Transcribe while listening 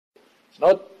It's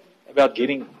not about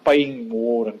paying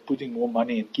more and putting more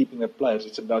money and keeping the players.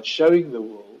 It's about showing the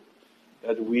world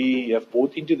that we have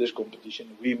bought into this competition.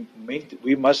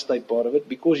 We must stay part of it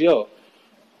because,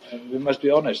 and we must be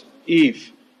honest,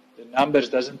 if the numbers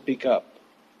doesn't pick up,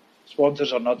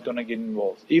 sponsors are not going to get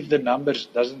involved. If the numbers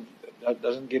doesn't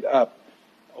get up,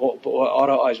 or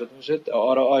ROIs, what was it?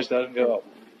 ROIs doesn't go up.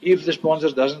 If the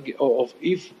sponsors doesn't get, or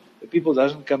if the people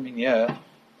doesn't come in here,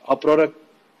 our product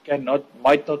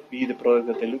might not be the product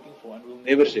that they're looking for, and we'll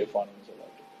never see a final in South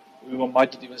Africa. We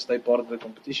might not even stay part of the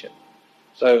competition.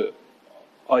 So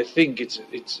I think it's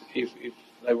if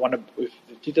they want to, if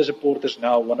the Cheetah supporters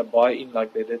now want to buy in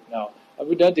like they did now,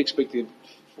 we don't expect it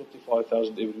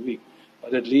 45,000 every week,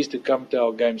 but at least to come to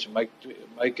our games and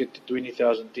make it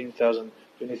 20,000, 10,000,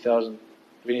 20,000,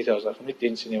 20,000. Ek gaan nie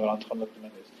 10 sien nie, want dan gaan dit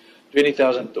min is.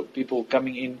 20,000 people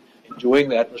coming in, enjoying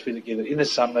the atmosphere together in the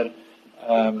summer.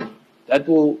 That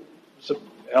will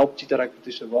help Cheetah Rugby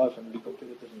to survive and be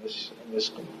competitive in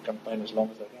this campaign as long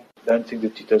as they can. I don't think the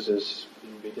Cheetahs has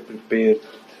been better prepared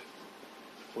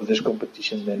for this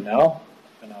competition than now,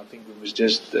 and I think we must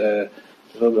just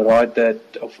ride that,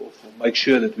 make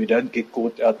sure that we don't get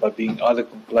caught out by being either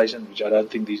complacent, which I don't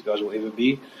think these guys will ever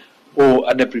be, or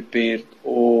underprepared,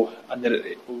 or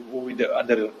we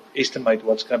underestimate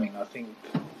what's coming. I think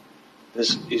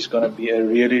this is going to be a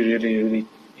really, really, really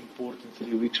important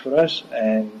 3 weeks for us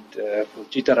and for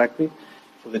Cheetah Rugby,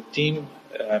 for the team,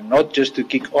 not just to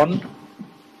kick on,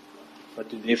 but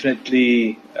to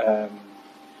definitely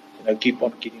keep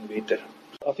on getting better.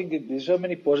 I think there's so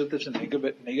many positives and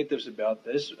negatives about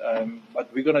this,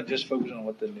 but we're going to just focus on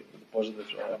what the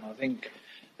positives are. And I think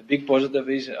the big positive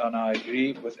is, and I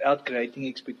agree, without creating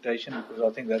expectation, because I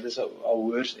think that is our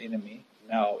worst enemy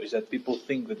now, is that people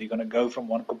think that you're going to go from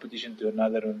one competition to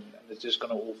another and it's just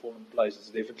going to all fall in place. It's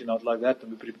definitely not like that.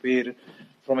 And we prepare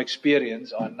from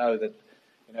experience. I know that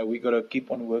we got to keep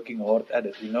on working hard at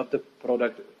it. We're not the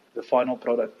final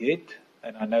product yet,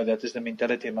 and I know that is the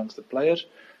mentality amongst the players.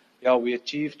 Yeah, we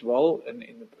achieved well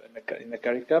in the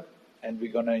Currie Cup, and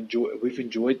we've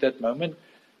enjoyed that moment.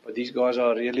 But these guys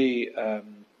are really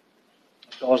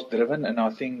task driven, and I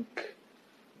think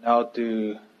now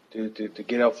to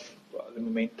get off the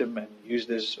momentum and use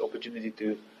this opportunity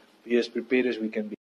to be as prepared as we can be.